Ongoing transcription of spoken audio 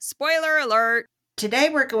Spoiler alert. Today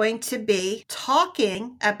we're going to be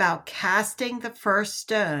talking about Casting the First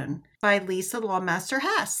Stone by Lisa Lawmaster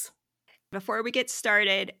Hess. Before we get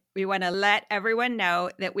started, we want to let everyone know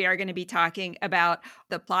that we are going to be talking about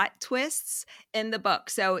the plot twists in the book.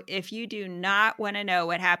 So if you do not want to know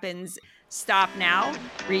what happens, stop now,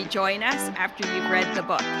 rejoin us after you've read the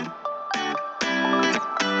book.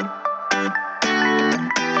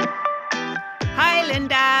 Hi,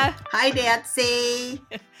 Linda. Hi, Nancy.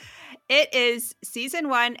 It is season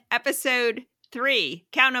 1, episode 3,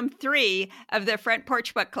 count them 3, of the Front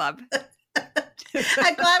Porch Book Club.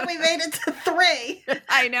 I'm glad we made it to 3.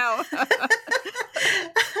 I know.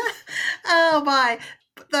 Oh my.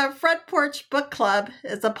 The Front Porch Book Club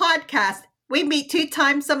is a podcast. We meet 2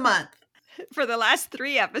 times a month. For the last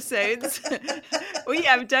 3 episodes, we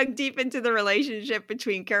have dug deep into the relationship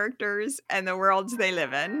between characters and the worlds they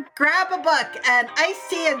live in. Grab a book and iced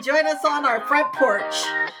tea and join us on our front porch.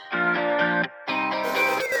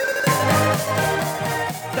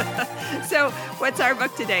 So, what's our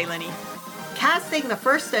book today, Lenny? Casting the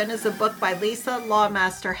First Stone is a book by Lisa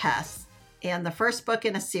Lawmaster Hess, and the first book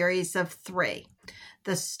in a series of 3.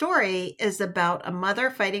 The story is about a mother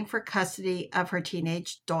fighting for custody of her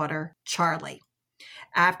teenage daughter, Charlie,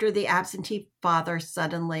 after the absentee father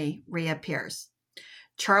suddenly reappears.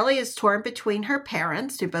 Charlie is torn between her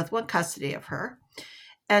parents, who both want custody of her,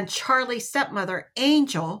 and Charlie's stepmother,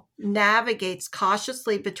 Angel, navigates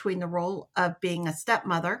cautiously between the role of being a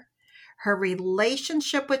stepmother, her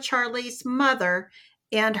relationship with Charlie's mother,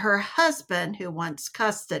 and her husband, who wants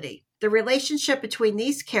custody. The relationship between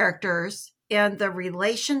these characters and the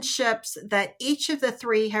relationships that each of the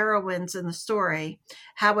 3 heroines in the story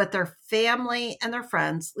have with their family and their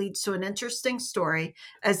friends leads to an interesting story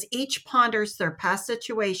as each ponders their past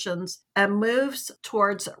situations and moves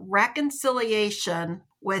towards reconciliation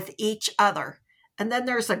with each other. And then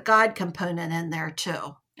there's a God component in there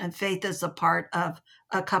too. And faith is a part of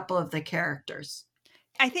a couple of the characters.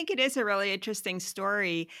 I think it is a really interesting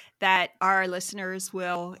story that our listeners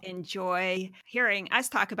will enjoy hearing us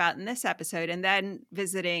talk about in this episode and then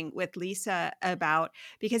visiting with Lisa about,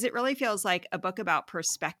 because it really feels like a book about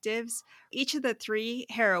perspectives. Each of the 3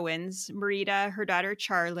 heroines, Marita, her daughter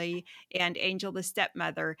Charlie, and Angel, the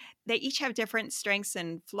stepmother, they each have different strengths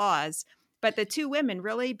and flaws, but the 2 women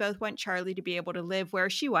really both want Charlie to be able to live where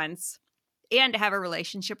she wants and to have a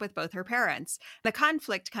relationship with both her parents. The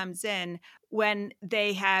conflict comes in when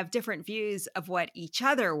they have different views of what each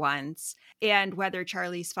other wants and whether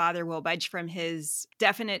Charlie's father will budge from his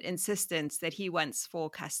definite insistence that he wants full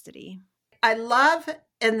custody. I love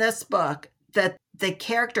in this book that the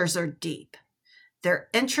characters are deep. They're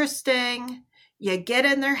interesting. You get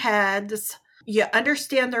in their heads. You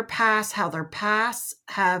understand their past, how their pasts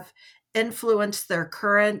have influenced their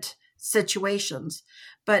current situations.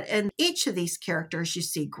 But in each of these characters, you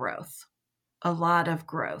see growth, a lot of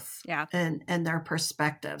growth in their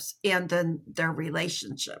perspectives and then their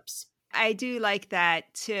relationships. I do like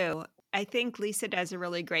that too. I think Lisa does a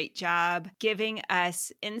really great job giving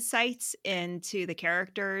us insights into the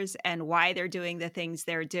characters and why they're doing the things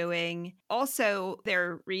they're doing. Also,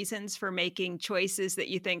 their reasons for making choices that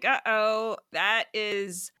you think, uh-oh, that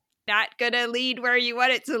is not going to lead where you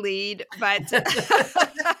want it to lead, but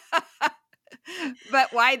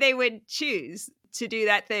but why they would choose to do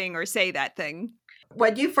that thing or say that thing.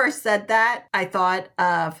 When you first said that, I thought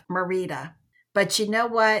of Marita. But you know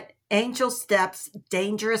what? Angel steps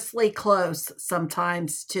dangerously close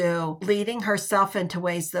sometimes to leading herself into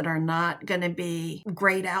ways that are not going to be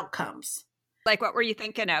great outcomes. Like, what were you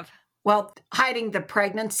thinking of? Well, hiding the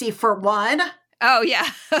pregnancy for one. Oh, yeah.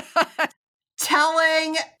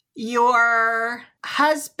 Telling your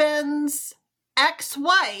husband's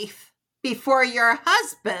ex-wife before your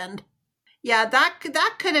husband. Yeah, that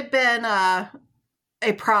could have been a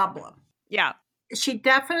problem. Yeah. She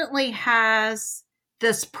definitely has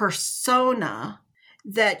this persona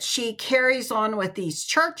that she carries on with these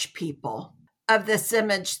church people of this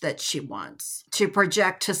image that she wants to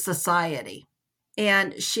project to society.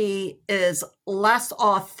 And she is less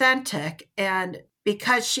authentic. And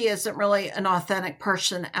because she isn't really an authentic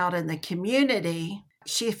person out in the community,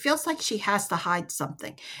 she feels like she has to hide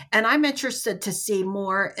something. And I'm interested to see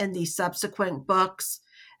more in the subsequent books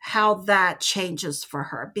how that changes for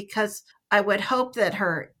her, because I would hope that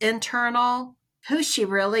her internal, who she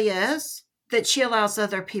really is, that she allows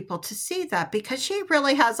other people to see that, because she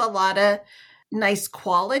really has a lot of nice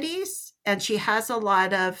qualities and she has a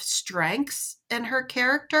lot of strengths in her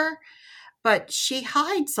character, but she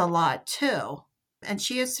hides a lot too. And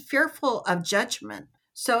she is fearful of judgment.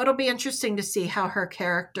 So it'll be interesting to see how her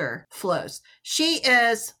character flows. She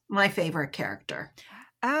is my favorite character.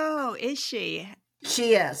 Oh, is she?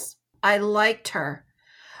 She is. I liked her.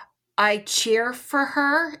 I cheer for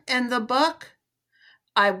her in the book.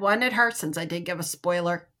 I wanted her, since I did give a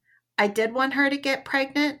spoiler, I did want her to get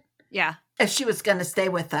pregnant. Yeah. If she was going to stay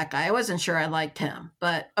with that guy. I wasn't sure I liked him,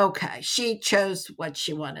 but okay. She chose what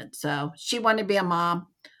she wanted. So she wanted to be a mom.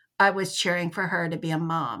 I was cheering for her to be a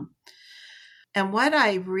mom. And what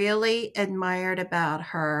I really admired about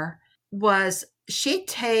her was she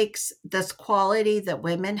takes this quality that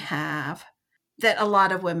women have, that a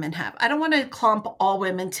lot of women have. I don't want to clump all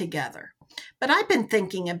women together, but I've been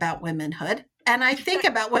thinking about womanhood. And I think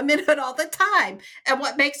about womanhood all the time and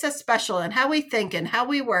what makes us special and how we think and how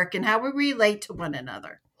we work and how we relate to one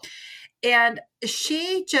another. And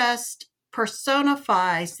she just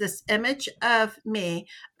personifies this image of me,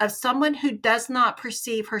 of someone who does not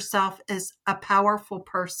perceive herself as a powerful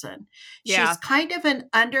person. Yeah. She's kind of an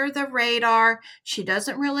under the radar. She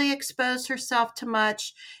doesn't really expose herself to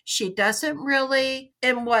much. She doesn't really,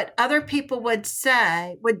 in what other people would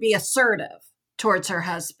say, would be assertive towards her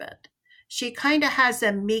husband. She kind of has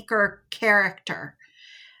a meeker character.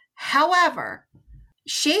 However,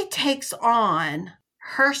 she takes on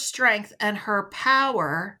her strength and her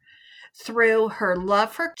power through her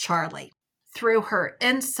love for Charlie, through her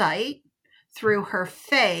insight, through her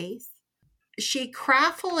faith. She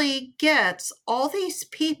craftily gets all these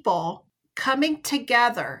people coming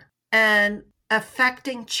together and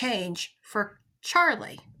affecting change for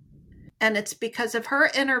Charlie. And it's because of her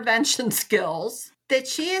intervention skills that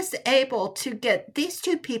she is able to get these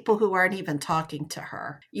two people who aren't even talking to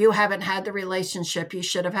her. You haven't had the relationship you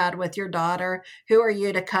should have had with your daughter. Who are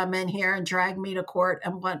you to come in here and drag me to court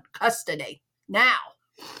and want custody now?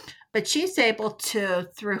 But she's able to,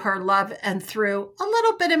 through her love and through a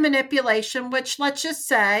little bit of manipulation, which let's just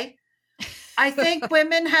say, I think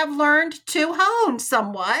women have learned to hone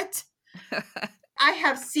somewhat. I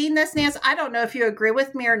have seen this, Nancy. I don't know if you agree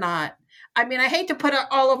with me or not. I mean, I hate to put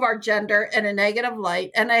all of our gender in a negative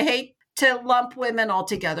light, and I hate to lump women all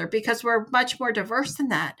together because we're much more diverse than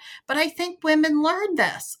that. But I think women learn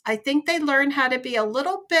this. I think they learn how to be a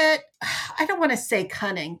little bit, I don't want to say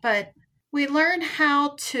cunning, but we learn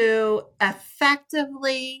how to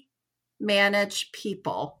effectively manage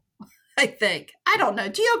people, I think. I don't know.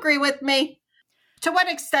 Do you agree with me? To what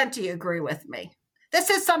extent do you agree with me? This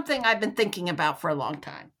is something I've been thinking about for a long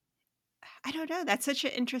time. I don't know. That's such an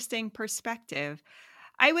interesting perspective.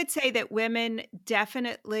 I would say that women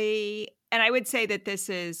definitely, and I would say that this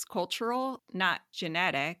is cultural, not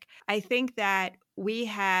genetic. I think that we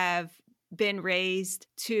have been raised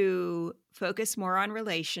to focus more on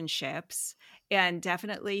relationships and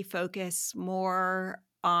definitely focus more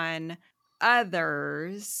on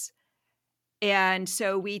others. And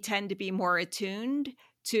so we tend to be more attuned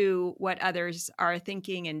to what others are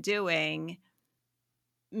thinking and doing,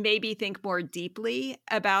 maybe think more deeply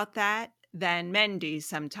about that than men do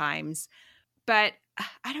sometimes. But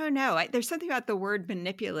I don't know. There's something about the word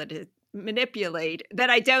manipulate that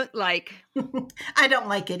I don't like. I don't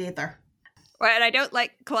like it either. And I don't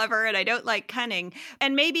like clever and I don't like cunning.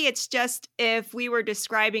 And maybe it's just if we were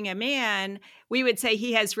describing a man, we would say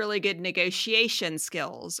he has really good negotiation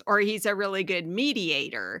skills or he's a really good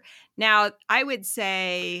mediator. Now, I would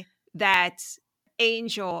say that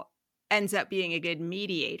Angel ends up being a good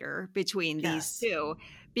mediator between these two,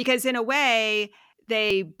 because in a way,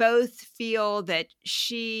 they both feel that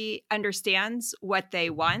she understands what they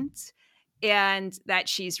want and that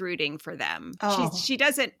she's rooting for them. She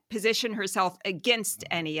doesn't position herself against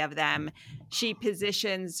any of them. She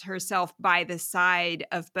positions herself by the side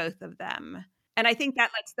of both of them. And I think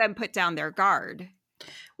that lets them put down their guard.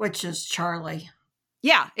 Which is Charlie.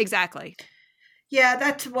 Yeah, exactly. Yeah,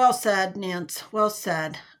 that's well said, Nance. Well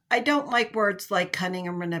said. I don't like words like cunning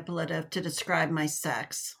or manipulative to describe my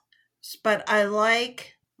sex, but I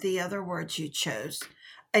like the other words you chose.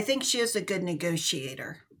 I think she is a good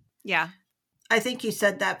negotiator. Yeah. I think you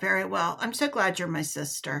said that very well. I'm so glad you're my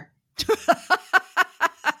sister.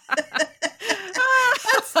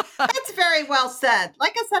 That's very well said.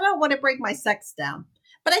 Like I said, I don't want to bring my sex down,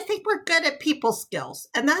 but I think we're good at people skills.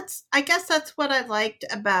 And I guess that's what I liked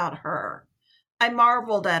about her. I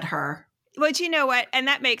marveled at her. Well, you know what? And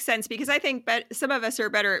that makes sense because I think some of us are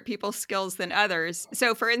better at people skills than others.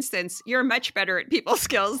 So, for instance, you're much better at people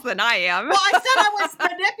skills than I am. Well, I said I was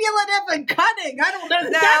manipulative and cunning. I don't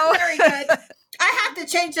know. That's very good. I have to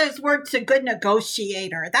change those words to good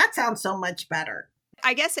negotiator. That sounds so much better.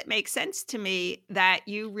 I guess it makes sense to me that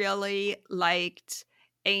you really liked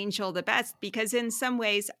Angel the best because in some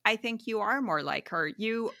ways I think you are more like her.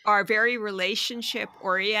 You are very relationship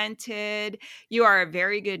oriented. You are a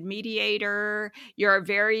very good mediator. You're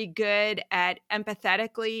very good at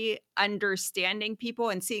empathetically understanding people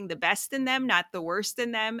and seeing the best in them, not the worst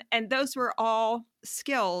in them. And those were all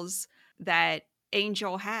skills that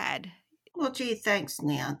Angel had. Well, gee, thanks,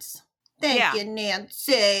 Nance. Thank Yeah. you,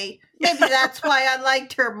 Nancy. Maybe that's why I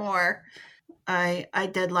liked her more. I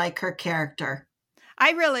did like her character.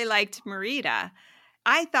 I really liked Marita.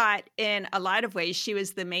 I thought in a lot of ways she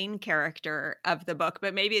was the main character of the book,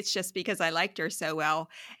 but maybe it's just because I liked her so well.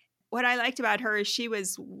 What I liked about her is she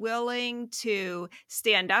was willing to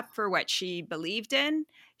stand up for what she believed in.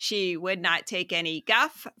 She would not take any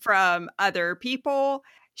guff from other people.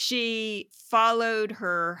 She followed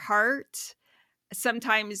her heart,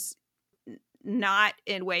 sometimes not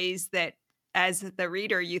in ways that, as the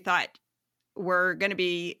reader, you thought were going to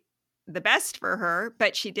be the best for her,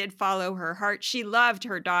 but she did follow her heart. She loved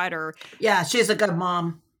her daughter. Yeah, she's a good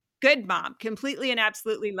mom. Good mom, completely and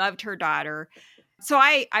absolutely loved her daughter. So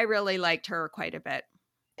I really liked her quite a bit.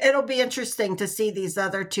 It'll be interesting to see these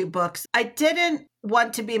other two books. I didn't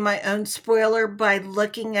want to be my own spoiler by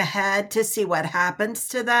looking ahead to see what happens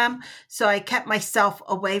to them. So I kept myself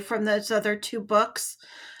away from those other two books.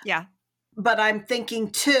 Yeah. But I'm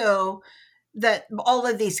thinking too that all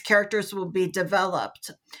of these characters will be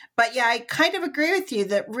developed. But yeah, I kind of agree with you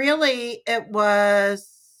that really it was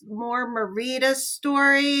more Marita's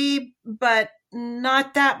story, but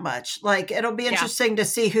not that much. Like it'll be interesting to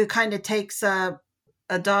see who kind of takes a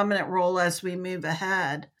dominant role as we move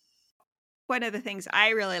ahead. One of the things I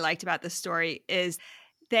really liked about the story is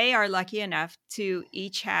they are lucky enough to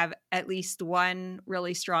each have at least one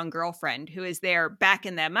really strong girlfriend who is there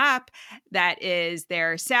backing them up, that is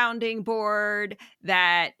their sounding board,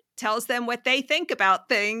 that tells them what they think about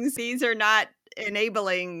things. These are not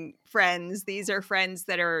enabling friends. These are friends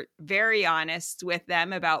that are very honest with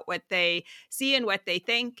them about what they see and what they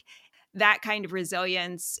think. That kind of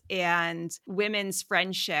resilience and women's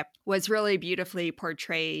friendship was really beautifully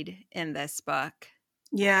portrayed in this book.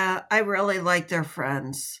 Yeah, I really liked their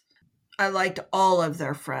friends. I liked all of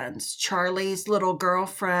their friends. Charlie's little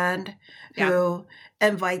girlfriend who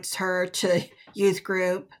invites her to youth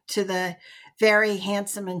group, to the very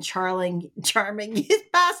handsome and charming youth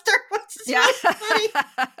pastor, which is really funny.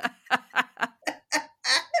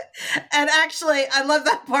 And actually, I love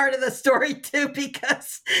that part of the story too,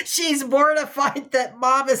 because she's mortified that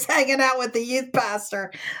mom is hanging out with the youth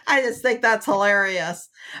pastor. I just think that's hilarious.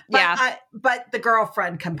 But the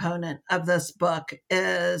girlfriend component of this book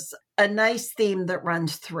is a nice theme that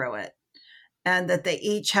runs through it, and that they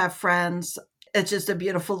each have friends. It's just a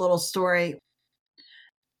beautiful little story.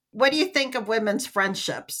 What do you think of women's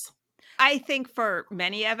friendships? I think for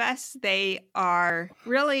many of us, they are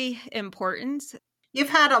really important. You've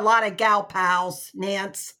had a lot of gal pals,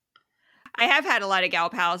 Nance. I have had a lot of gal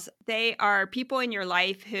pals. They are people in your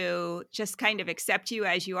life who just kind of accept you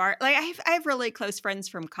as you are. Like I have really close friends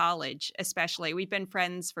from college, especially. We've been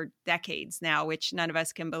friends for decades now, which none of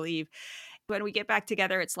us can believe. When we get back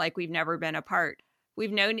together, it's like we've never been apart.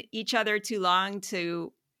 We've known each other too long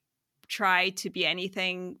to try to be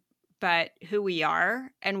anything but who we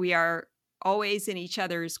are. And we are always in each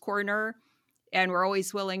other's corner. And we're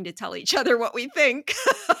always willing to tell each other what we think.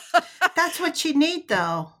 That's what you need,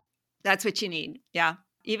 though. That's what you need. Yeah.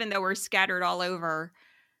 Even though we're scattered all over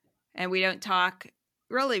and we don't talk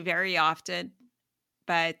really very often,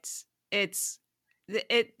 but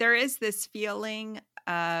there is this feeling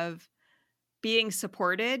of being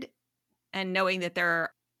supported and knowing that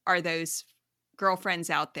there are those girlfriends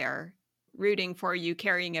out there rooting for you,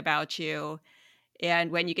 caring about you. And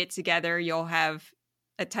when you get together, you'll have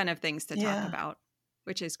a ton of things to talk about,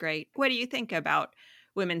 which is great. What do you think about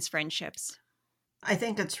women's friendships? I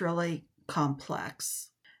think it's really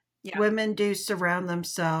complex. Yeah. Women do surround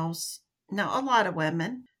themselves. Now, a lot of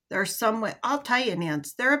women. There are some, I'll tell you,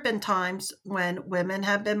 Nance, there have been times when women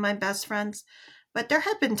have been my best friends, but there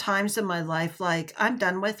have been times in my life like I'm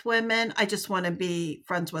done with women. I just want to be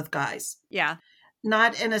friends with guys. Yeah.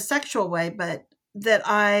 Not in a sexual way, but that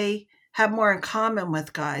I have more in common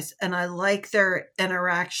with guys and I like their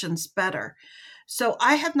interactions better. So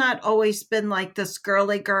I have not always been like this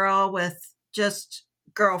girly girl with just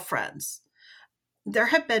girlfriends. There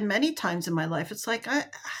have been many times in my life, it's like,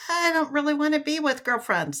 I don't really want to be with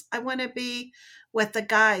girlfriends. I want to be with the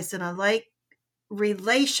guys, and I like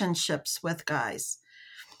relationships with guys.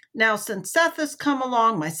 Now, since Seth has come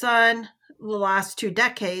along, my son, the last 2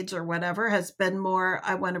 decades or whatever, has been more,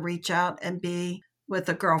 I want to reach out and be with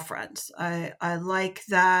the girlfriends. I like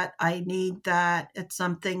that. I need that. It's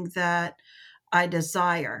something that I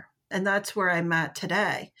desire. And that's where I'm at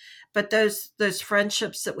today. But those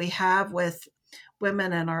friendships that we have with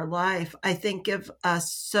women in our life, I think give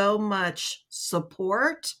us so much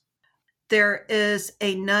support. There is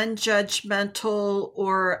a non-judgmental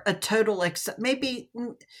or a total maybe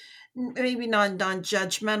not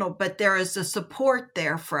non-judgmental, but there is a support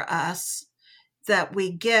there for us that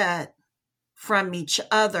we get from each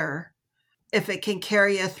other. If it can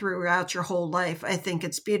carry you throughout your whole life, I think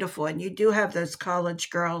it's beautiful. And you do have those college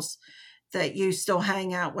girls that you still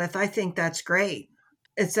hang out with. I think that's great.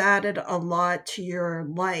 It's added a lot to your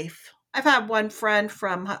life. I've had one friend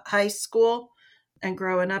from high school and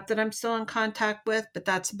growing up that I'm still in contact with, but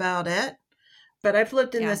that's about it. But I've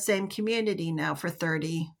lived in the same community now for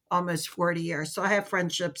 30, almost 40 years. So I have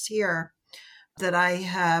friendships here that I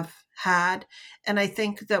have had, and I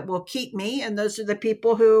think that will keep me. And those are the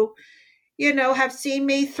people who, have seen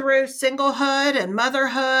me through singlehood and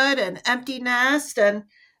motherhood and empty nest. And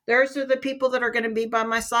those are the people that are going to be by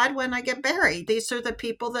my side when I get buried. These are the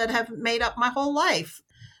people that have made up my whole life.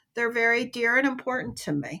 They're very dear and important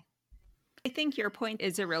to me. I think your point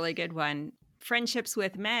is a really good one. Friendships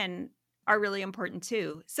with men are really important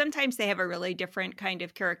too. Sometimes they have a really different kind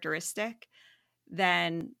of characteristic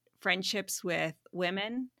than friendships with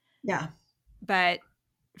women. Yeah. But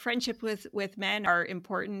friendship with men are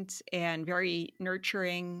important and very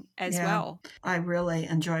nurturing as well. I really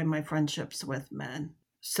enjoy my friendships with men.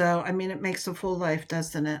 So, it makes a full life,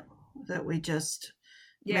 doesn't it? That we just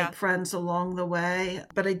make friends along the way.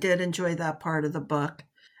 But I did enjoy that part of the book,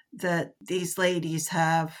 that these ladies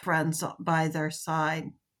have friends by their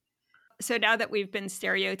side. So now that we've been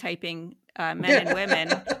stereotyping men and women,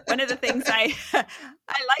 one of the things I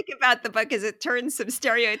like about the book is it turns some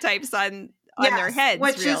stereotypes on their heads,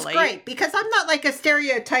 which is great, because I'm not like a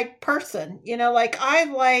stereotype person. I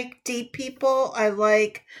like deep people. I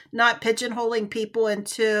like not pigeonholing people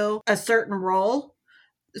into a certain role.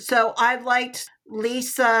 So I liked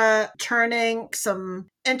Lisa turning some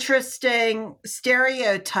interesting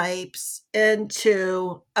stereotypes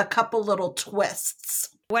into a couple little twists.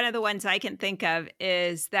 One of the ones I can think of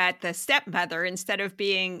is that the stepmother, instead of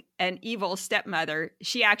being an evil stepmother,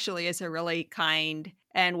 she actually is a really kind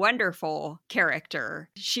and wonderful character.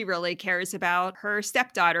 She really cares about her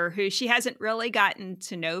stepdaughter, who she hasn't really gotten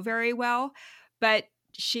to know very well, but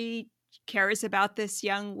she cares about this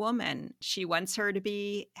young woman. She wants her to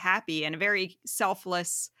be happy and very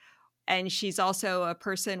selfless. And she's also a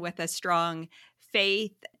person with a strong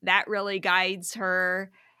faith that really guides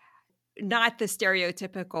her. Not the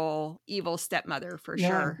stereotypical evil stepmother for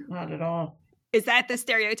sure. Not at all. Is that the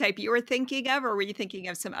stereotype you were thinking of, or were you thinking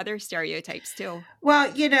of some other stereotypes too?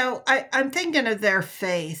 Well, I'm thinking of their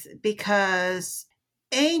faith, because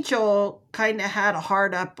Angel kind of had a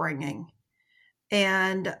hard upbringing.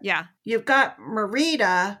 And you've got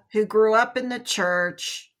Marita, who grew up in the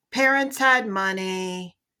church. Parents had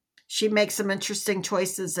money. She makes some interesting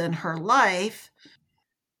choices in her life.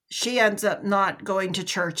 She ends up not going to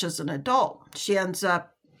church as an adult. She ends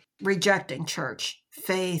up rejecting church,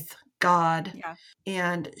 faith, God,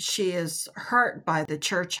 and she is hurt by the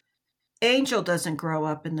church. Angel doesn't grow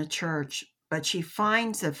up in the church, but she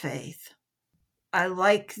finds a faith. I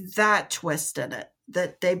like that twist in it,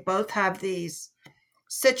 that they both have these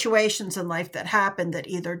situations in life that happen that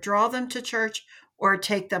either draw them to church or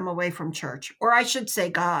take them away from church, or I should say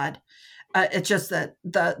God. It's just that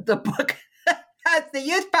the book has the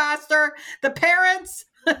youth pastor, the parents,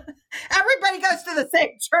 everybody goes to the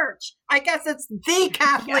same church. I guess it's the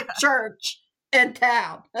Catholic church in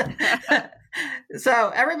town.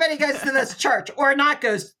 So everybody goes to this church, or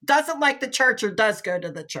doesn't like the church, or does go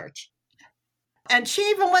to the church. And she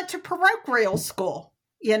even went to parochial school,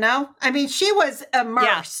 she was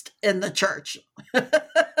immersed in the church.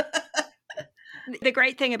 The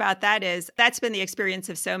great thing about that is that's been the experience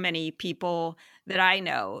of so many people that I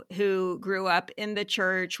know who grew up in the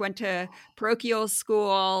church, went to parochial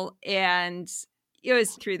school, and it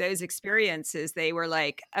was through those experiences they were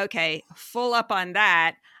like, okay, full up on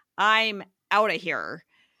that, I'm out of here.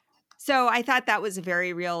 So I thought that was a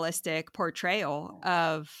very realistic portrayal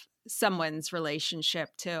of someone's relationship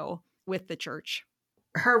too with the church.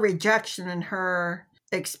 Her rejection and her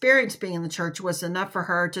experience being in the church was enough for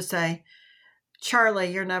her to say,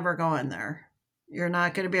 Charlie, you're never going there. You're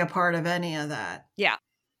not going to be a part of any of that. Yeah.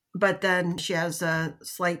 But then she has a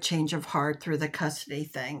slight change of heart through the custody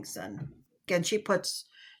things. And again, she puts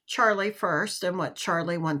Charlie first. And what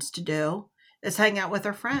Charlie wants to do is hang out with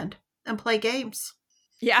her friend and play games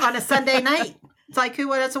on a Sunday night. It's like, who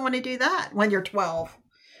doesn't want to do that when you're 12?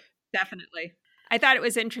 Definitely. I thought it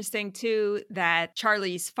was interesting, too, that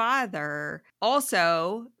Charlie's father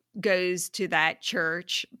also goes to that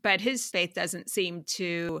church, but his faith doesn't seem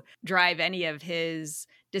to drive any of his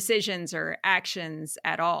decisions or actions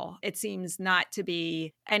at all. It seems not to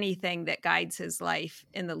be anything that guides his life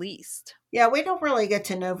in the least. Yeah, we don't really get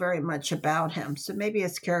to know very much about him. So maybe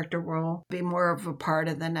his character will be more of a part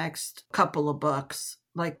of the next couple of books,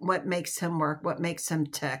 like what makes him work, what makes him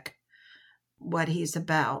tick, what he's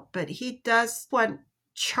about. But he does want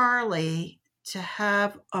Charlie to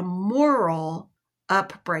have a moral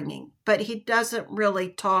upbringing, but he doesn't really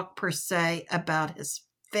talk per se about his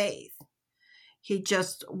faith. He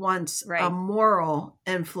just wants a moral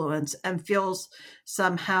influence and feels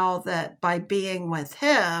somehow that by being with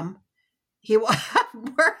him, he will have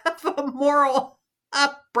more of a moral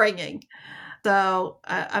upbringing. So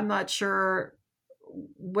I'm not sure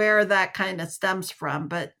where that kind of stems from,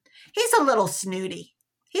 but he's a little snooty.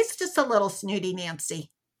 He's just a little snooty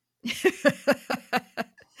Nancy.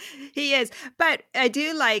 He is. But I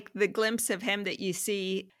do like the glimpse of him that you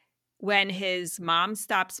see when his mom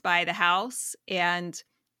stops by the house and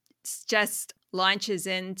just launches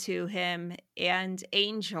into him and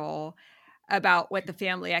Angel about what the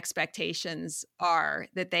family expectations are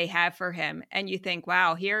that they have for him. And you think,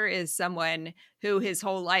 wow, here is someone who his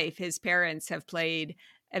whole life, his parents have played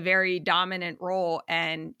a very dominant role.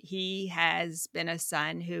 And he has been a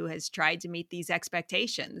son who has tried to meet these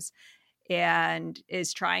expectations and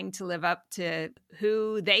is trying to live up to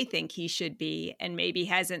who they think he should be, and maybe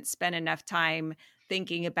hasn't spent enough time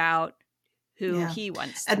thinking about who he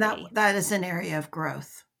wants to be. And that is an area of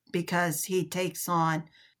growth because he takes on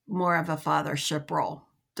more of a fathership role,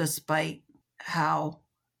 despite how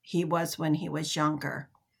he was when he was younger.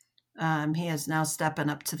 He is now stepping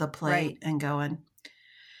up to the plate and going,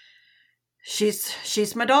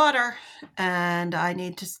 she's my daughter and I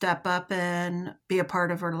need to step up and be a part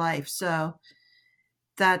of her life. So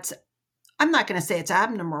I'm not going to say it's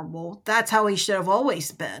abnormal. That's how he should have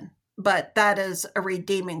always been, but that is a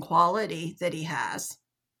redeeming quality that he has.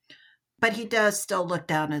 But he does still look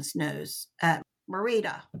down his nose at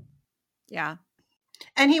Marita. Yeah.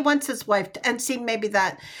 And he wants his wife to, and see, maybe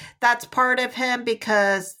that's part of him,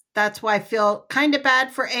 because that's why I feel kind of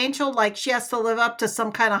bad for Angel. Like she has to live up to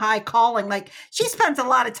some kind of high calling. Like she spends a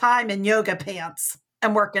lot of time in yoga pants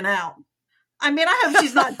and working out. I mean, I hope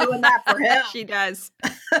she's not doing that for him. She does.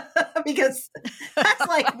 Because that's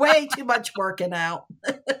like way too much working out.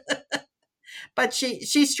 But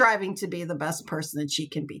she's striving to be the best person that she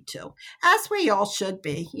can be too. As we all should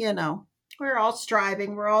be, you know. We're all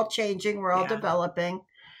striving. We're all changing. We're all developing.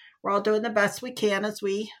 We're all doing the best we can as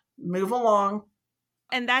we move along.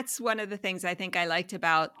 And that's one of the things I think I liked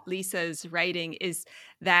about Lisa's writing is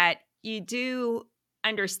that you do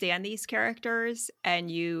understand these characters and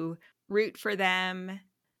you root for them.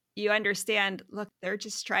 You understand, look, they're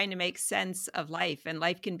just trying to make sense of life, and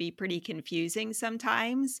life can be pretty confusing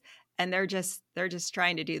sometimes. And they're just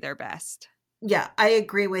trying to do their best. Yeah, I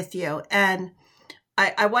agree with you. And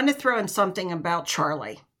I want to throw in something about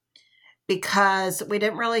Charlie, because we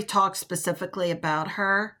didn't really talk specifically about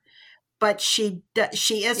her, but she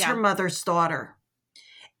is her mother's daughter.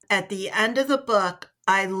 At the end of the book,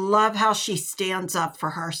 I love how she stands up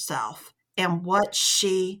for herself and what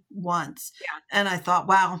she wants. Yeah. And I thought,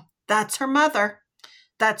 wow, that's her mother.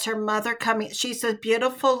 That's her mother coming. She's a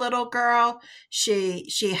beautiful little girl. She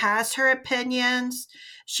has her opinions.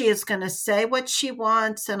 She is going to say what she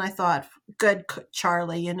wants. And I thought, good,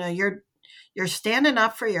 Charlie, you know, you're standing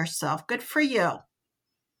up for yourself. Good for you.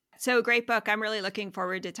 So great book. I'm really looking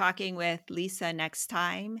forward to talking with Lisa next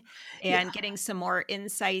time and getting some more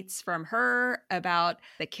insights from her about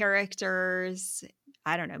the characters.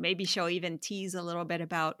 I don't know, maybe she'll even tease a little bit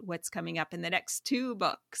about what's coming up in the next 2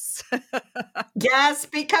 books. Yes,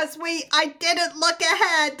 because I didn't look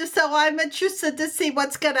ahead, so I'm interested to see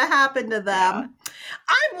what's going to happen to them. Yeah.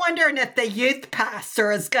 I'm wondering if the youth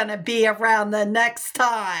pastor is going to be around the next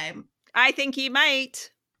time. I think he might.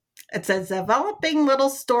 It's a developing little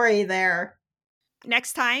story there.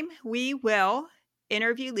 Next time, we will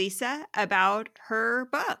interview Lisa about her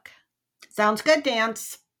book. Sounds good,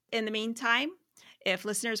 Dance. In the meantime, if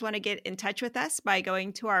listeners want to get in touch with us by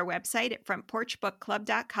going to our website at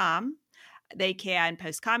frontporchbookclub.com, they can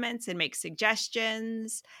post comments and make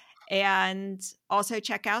suggestions, and also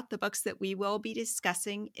check out the books that we will be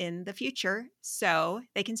discussing in the future so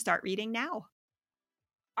they can start reading now.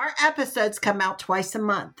 Our episodes come out twice a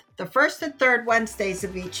month, the first and third Wednesdays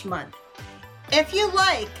of each month. If you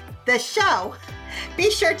like the show,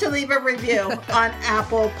 be sure to leave a review on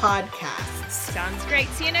Apple Podcasts. Sounds great.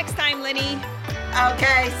 See you next time, Lenny.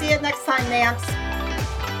 Okay, see you next time, Nance.